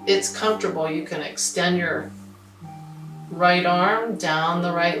 If it's comfortable, you can extend your right arm down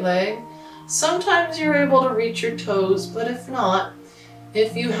the right leg. Sometimes you're able to reach your toes, but if not,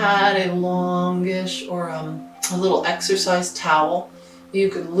 if you had a longish or a little exercise towel, you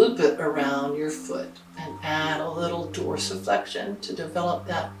could loop it around your foot and add a little dorsiflexion to develop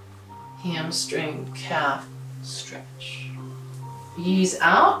that hamstring calf stretch. Ease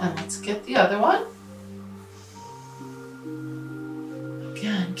out, and let's get the other one.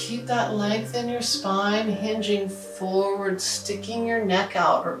 Again, keep that length in your spine, hinging forward, sticking your neck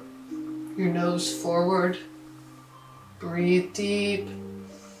out or your nose forward. Breathe deep.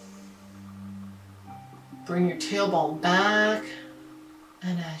 Bring your tailbone back.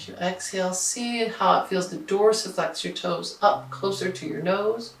 And as you exhale, see how it feels to dorsiflex your toes up closer to your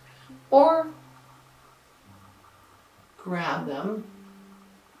nose, or grab them.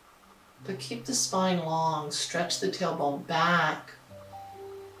 But keep the spine long. Stretch the tailbone back.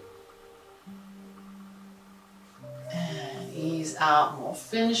 And ease out. And we'll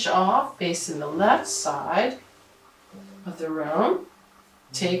finish off facing the left side of the room,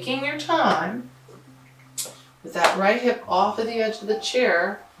 taking your time. With that right hip off of the edge of the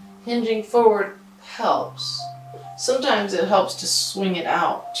chair, hinging forward helps. Sometimes it helps to swing it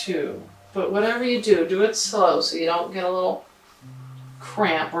out too. But whatever you do, do it slow so you don't get a little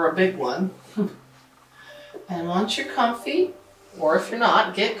cramp or a big one. And once you're comfy, or if you're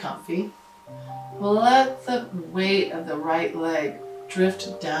not, get comfy, let the weight of the right leg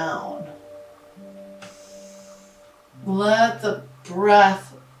drift down. Let the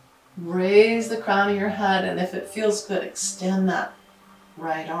breath raise the crown of your head, and if it feels good, extend that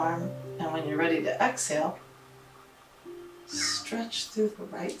right arm. And when you're ready to exhale, stretch through the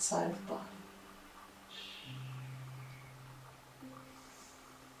right side of the body.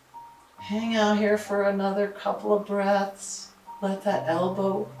 Hang out here for another couple of breaths. Let that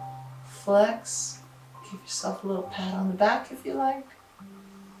elbow flex. Give yourself a little pat on the back if you like.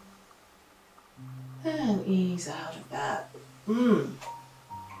 And ease out of that.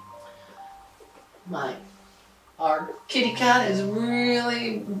 Our kitty cat is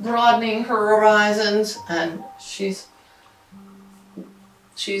really broadening her horizons, and she's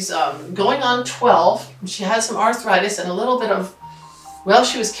going on 12. She has some arthritis and a little bit of, well,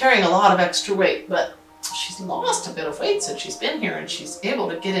 she was carrying a lot of extra weight, but she's lost a bit of weight since she's been here, and she's able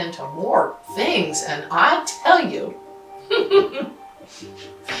to get into more things. And I tell you,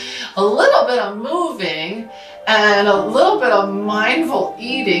 a little bit of moving and a little bit of mindful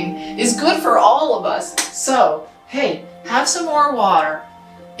eating is good for all of us. So, hey, have some more water,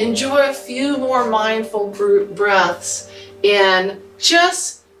 enjoy a few more mindful breaths, and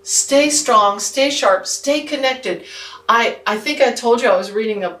just stay strong, stay sharp, stay connected. I think I told you I was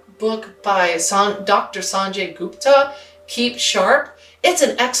reading a book by Dr. Sanjay Gupta, Keep Sharp. It's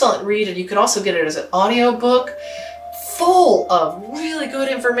an excellent read, and you can also get it as an audiobook, full of really good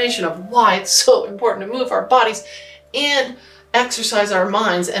information of why it's so important to move our bodies and exercise our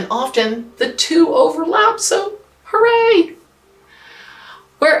minds, and often the two overlap, so hooray!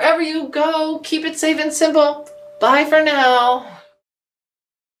 Wherever you go, keep it safe and simple. Bye for now.